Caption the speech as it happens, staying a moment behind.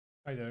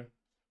Hi there.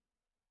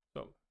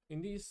 So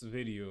in this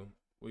video,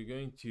 we're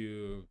going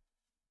to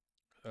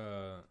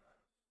uh,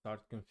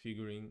 start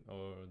configuring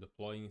or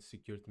deploying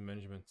security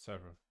management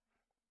server.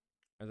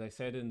 As I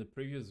said in the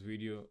previous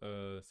video,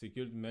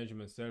 security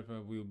management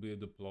server will be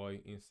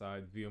deployed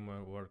inside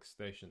VMware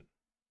Workstation.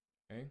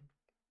 Okay,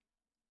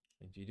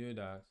 and to do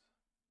that,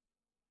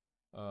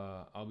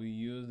 I'll be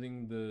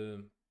using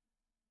the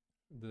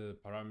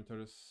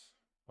parameters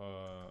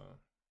uh,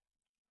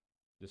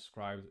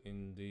 described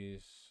in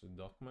these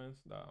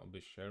documents that I'll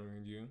be sharing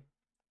with you.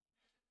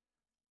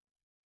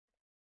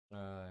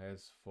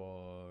 As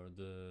for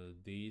the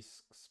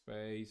disk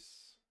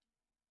space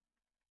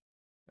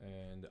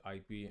and the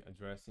IP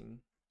addressing,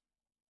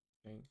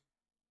 okay.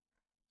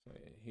 So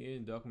here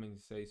in the document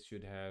it says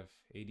should have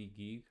 80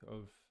 gig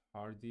of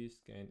hard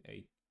disk and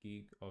 8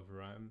 gig of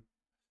RAM.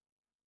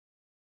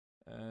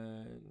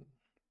 And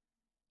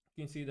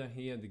you can see that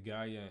here the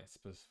Gaia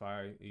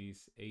specifier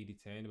is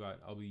 8010,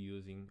 but I'll be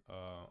using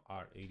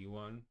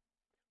R81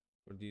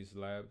 for this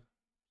lab,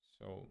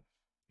 so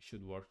it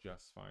should work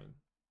just fine.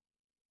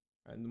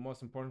 And the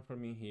most important for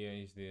me here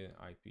is the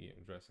IP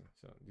addressing.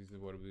 So this is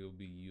what we'll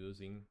be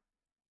using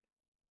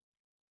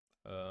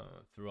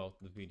throughout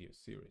the video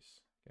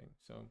series. Okay,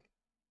 so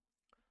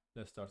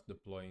let's start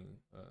deploying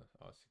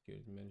our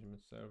security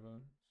management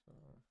server. So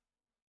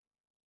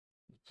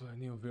deploy a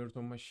new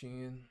virtual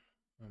machine,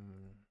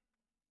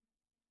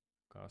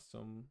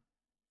 custom.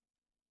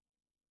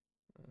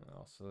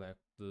 I'll select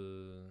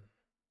the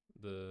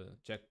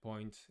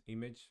checkpoint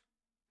image.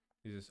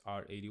 This is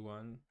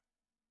R81.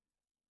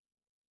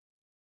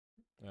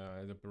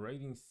 The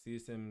operating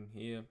system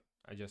here,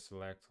 I just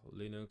select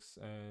Linux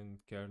and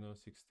kernel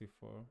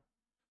 64.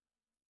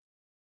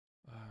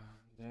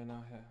 Then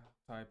I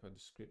type a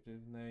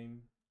descriptive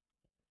name.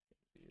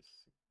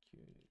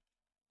 Security.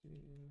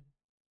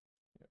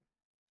 Yeah.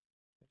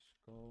 Let's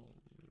go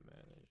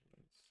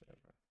management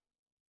server.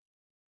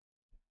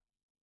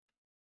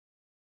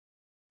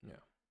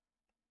 Yeah.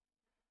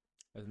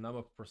 As number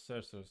of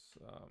processors,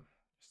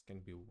 just can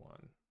be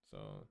one.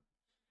 So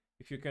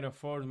if you can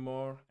afford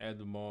more, add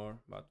more.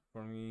 But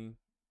for me,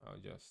 I'll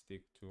just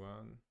stick to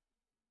one.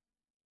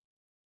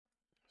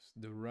 So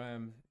the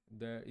RAM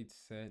there it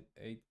said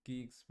 8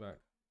 gigs,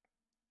 but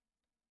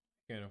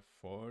I can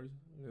afford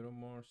a little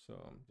more, so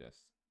I'm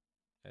just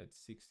at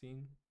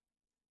 16.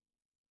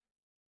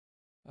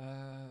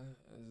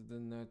 As the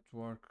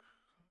network,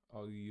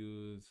 I'll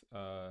use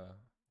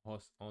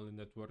host only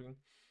networking.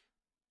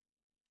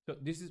 So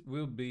this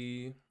will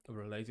be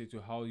related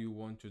to how you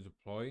want to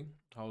deploy,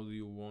 how do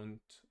you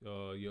want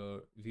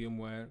your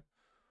VMware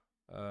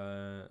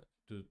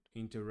to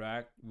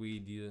interact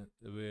with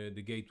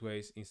the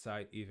gateways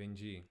inside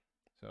EVE-NG.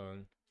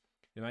 So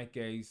in my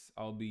case,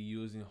 I'll be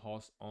using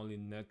host only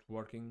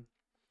networking,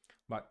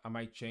 but I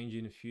might change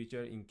in the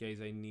future in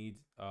case I need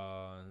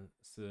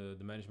so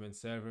the management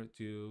server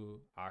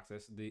to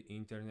access the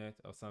internet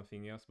or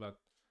something else. But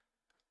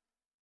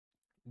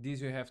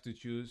this you have to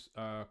choose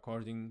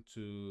according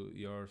to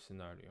your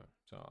scenario.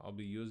 So I'll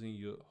be using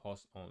your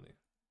host only.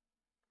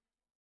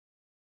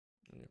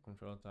 Your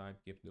control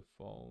type, keep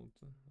default.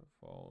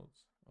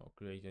 I'll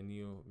create a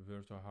new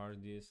virtual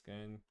hard disk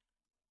and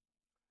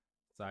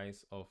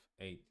size of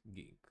 8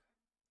 gig.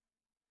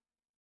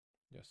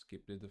 Just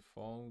keep the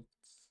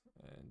defaults,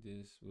 and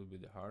this will be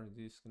the hard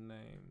disk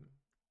name.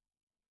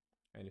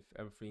 And if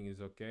everything is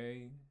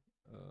okay,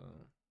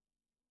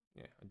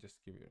 yeah, I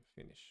just give it a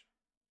finish.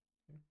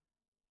 Okay.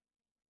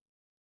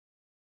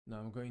 Now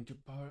I'm going to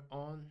power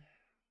on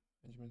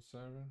management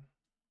server.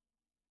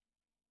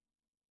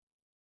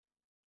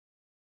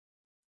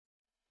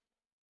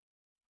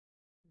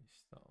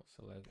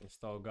 Select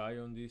install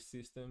Gaia on this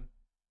system.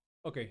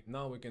 Okay,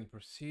 now we can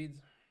proceed.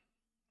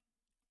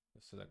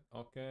 Select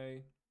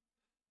OK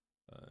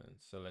and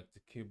select the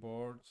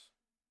keyboard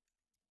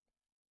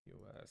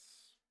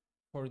US.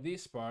 For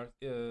this part,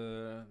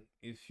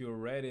 if you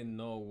already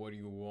know what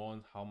you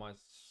want, how much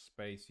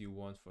space you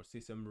want for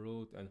system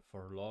root and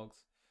for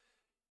logs,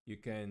 you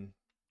can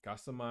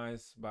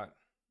customize, but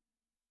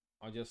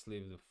I'll just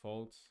leave the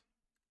defaults,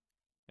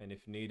 and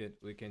if needed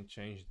we can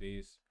change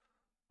this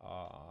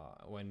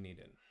when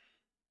needed.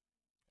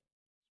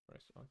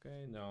 Press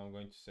OK. Now I'm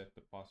going to set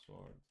the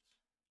password.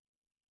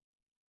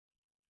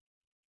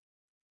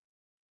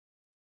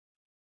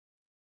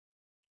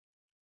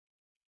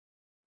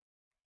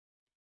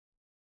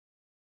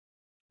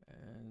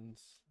 And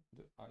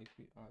the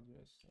IP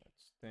address,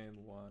 that's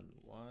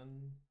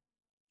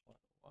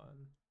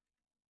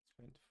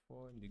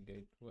 10.1.1.1.24, and the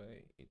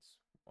gateway it's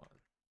 1.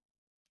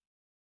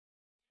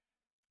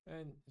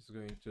 And it's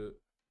going to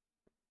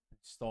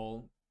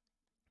install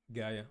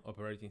Gaia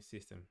operating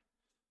system.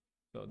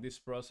 So this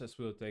process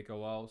will take a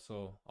while,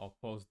 so I'll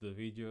pause the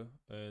video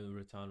and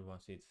return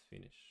once it's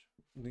finished.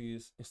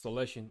 This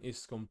installation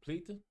is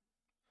completed.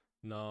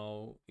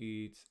 Now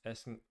it's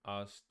asking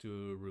us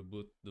to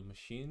reboot the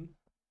machine,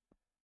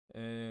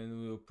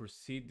 and we'll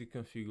proceed the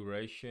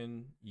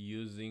configuration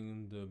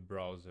using the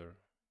browser.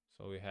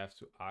 So we have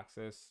to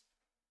access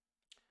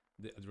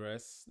the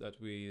address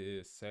that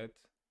we set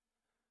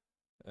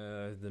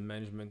the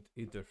management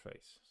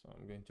interface. So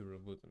I'm going to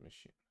reboot the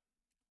machine.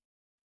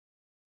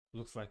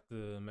 Looks like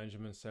the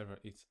management server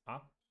is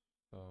up.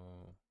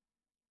 So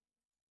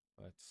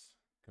let's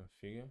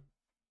configure.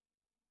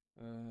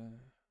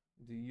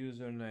 The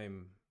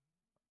username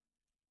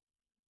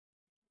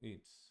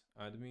is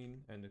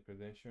admin and the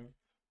credential.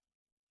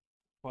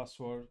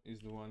 Password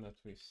is the one that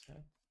we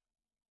set.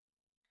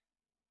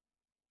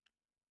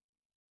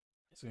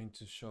 It's going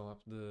to show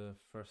up the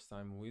first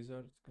time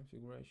wizard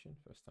configuration,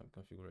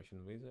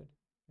 wizard.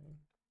 Okay.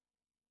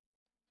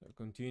 So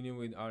continue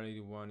with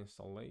R81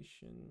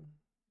 installation.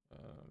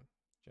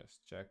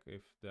 Just check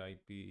if the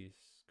IP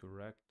is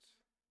correct.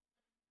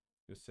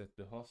 You set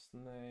the host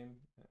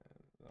name,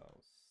 and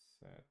I'll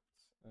set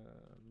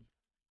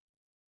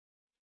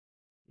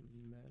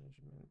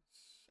management.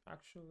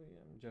 Actually,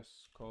 I'm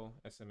just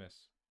call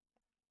SMS.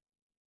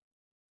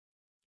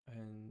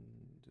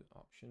 And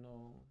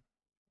optional,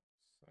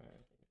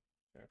 say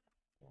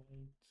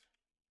checkpoint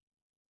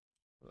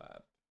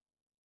lab.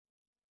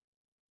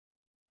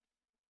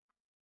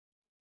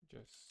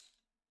 Just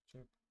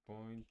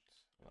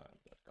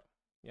checkpointlab.com.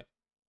 Yeah.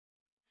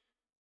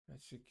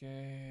 That's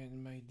okay.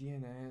 And my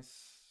DNS.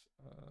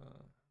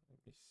 Let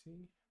me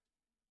see.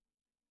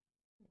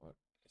 What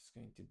is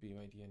going to be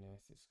my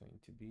DNS? It's going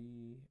to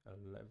be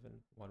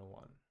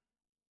 11.101.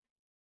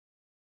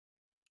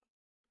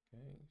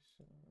 Okay,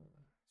 so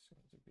it's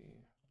going to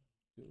be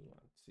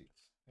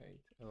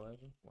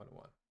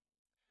 2.168.11.101.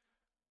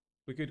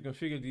 We could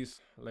configure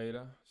this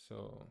later,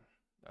 so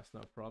that's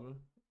no problem.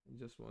 We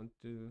just want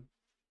to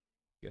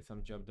get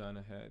some job done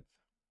ahead.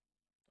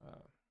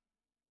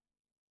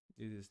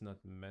 This is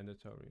not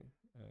mandatory.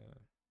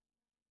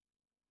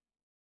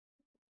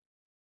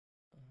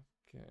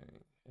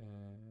 Okay,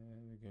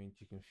 we're going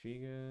to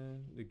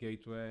configure the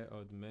gateway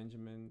or the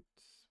management.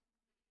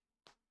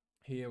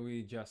 Here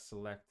we just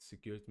select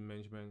security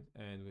management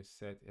and we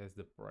set as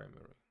the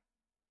primary.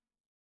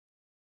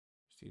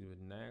 Proceed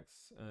with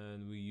next,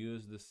 and we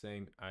use the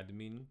same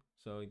admin.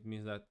 So it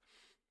means that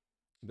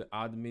the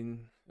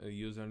admin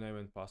username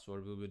and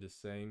password will be the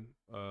same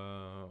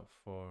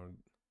for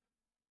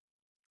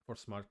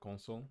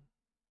SmartConsole.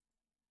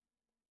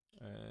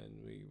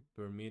 And we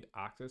permit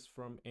access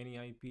from any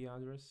IP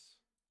address.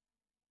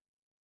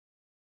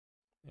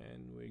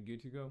 And we're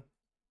good to go.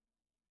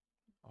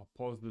 I'll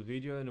pause the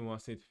video, and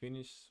once it's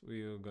finished,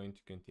 we're going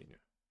to continue.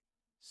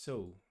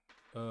 So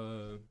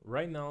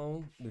right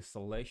now the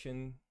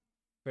installation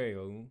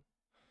failed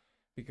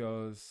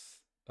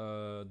because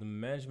the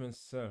management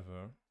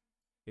server,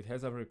 it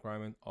has a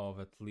requirement of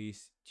at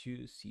least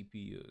 2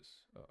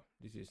 CPUs. Oh,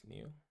 this is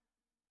new.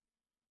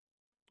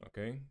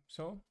 Okay,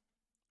 so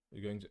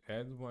we're going to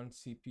add 1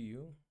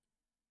 CPU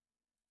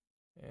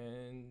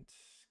and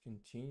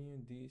continue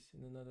this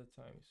in another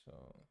time. So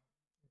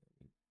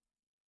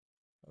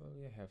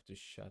I have to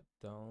shut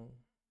down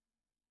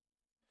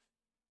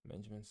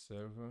management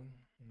server.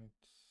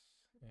 Let's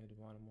add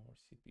 1 more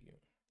CPU.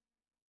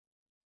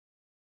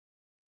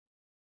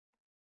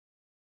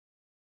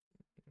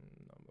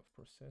 Number of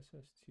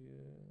processors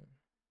too,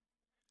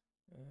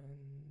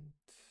 and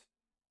I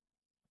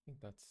think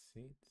that's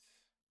it.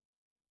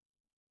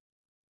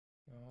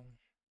 Now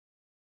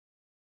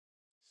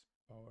it's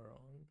power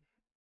on,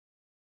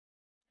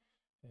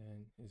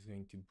 and it's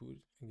going to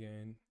boot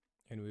again,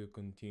 and we'll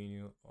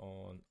continue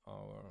on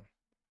our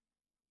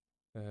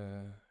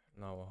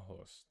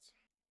host.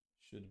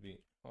 Should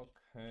be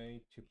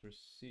okay to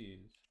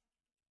proceed.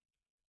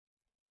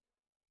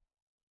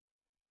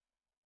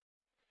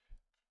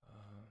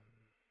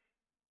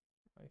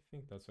 I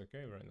think that's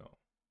okay right now.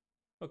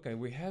 Okay,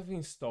 we have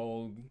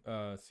installed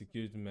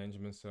security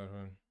management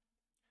server,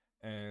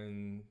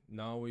 and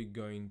now we're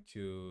going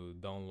to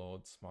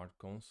download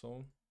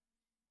SmartConsole.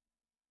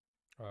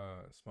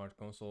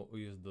 SmartConsole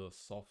is the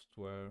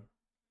software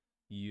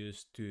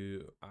used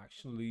to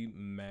actually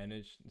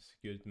manage the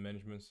security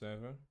management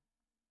server.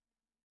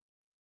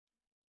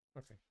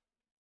 Okay.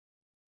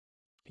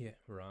 Yeah,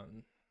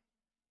 run.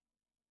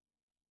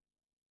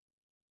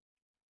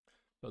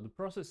 So the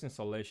process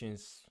installation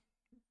is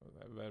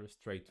very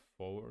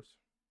straightforward. It's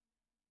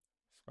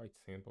quite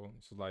simple.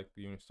 It's like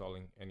you're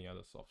installing any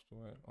other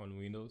software on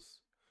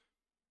Windows.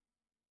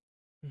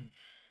 Yeah,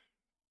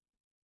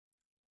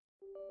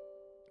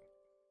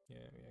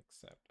 we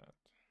accept that.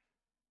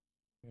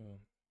 Yeah,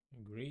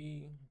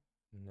 agree,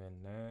 and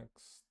then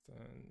next,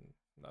 and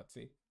that's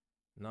it.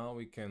 Now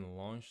we can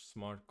launch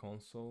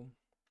SmartConsole.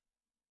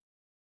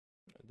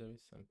 There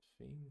is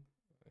something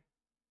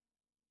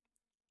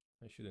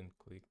I shouldn't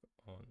click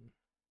on.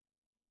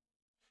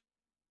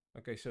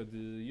 Okay, so the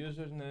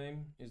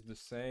username is the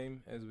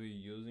same as we're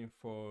using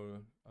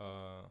for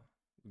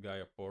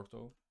Gaia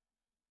Portal,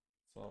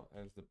 so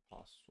as the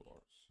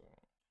password. So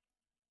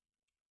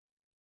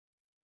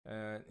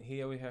and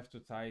here we have to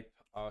type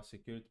our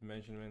security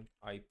management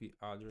IP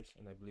address,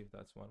 and I believe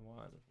that's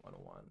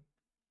 1.1.1.1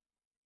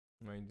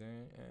 right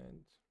there,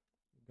 and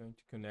we're going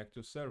to connect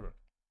to server.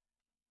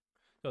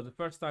 So the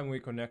first time we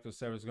connect to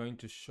server is going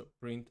to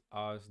print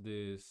us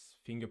this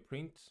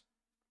fingerprint.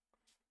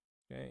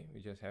 Okay,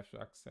 we just have to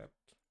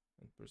accept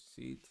and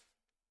proceed.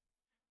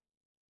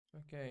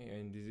 Okay,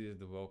 and this is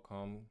the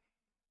welcome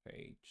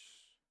page.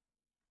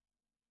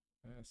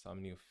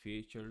 Some new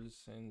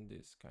features and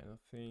this kind of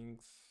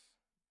things,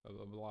 blah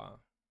blah blah.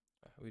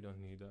 We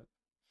don't need that.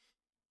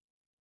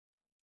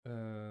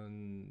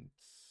 And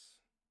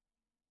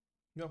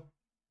no,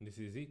 this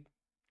is it.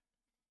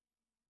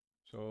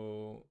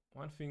 So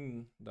one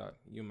thing that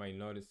you might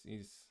notice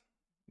is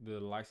the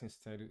license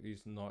status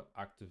is not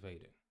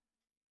activated.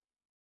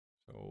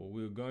 So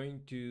we're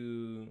going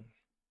to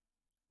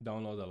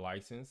download a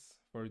license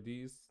for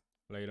this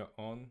later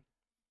on,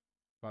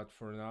 but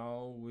for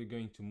now we're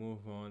going to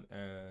move on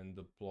and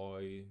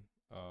deploy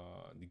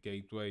the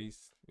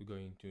gateways. We're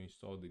going to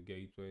install the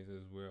gateways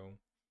as well,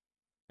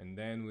 and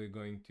then we're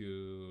going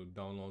to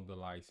download the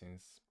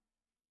license.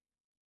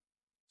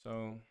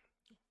 So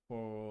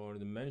for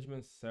the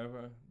management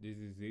server, this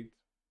is it,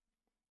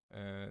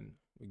 and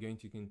we're going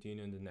to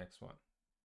continue in the next one.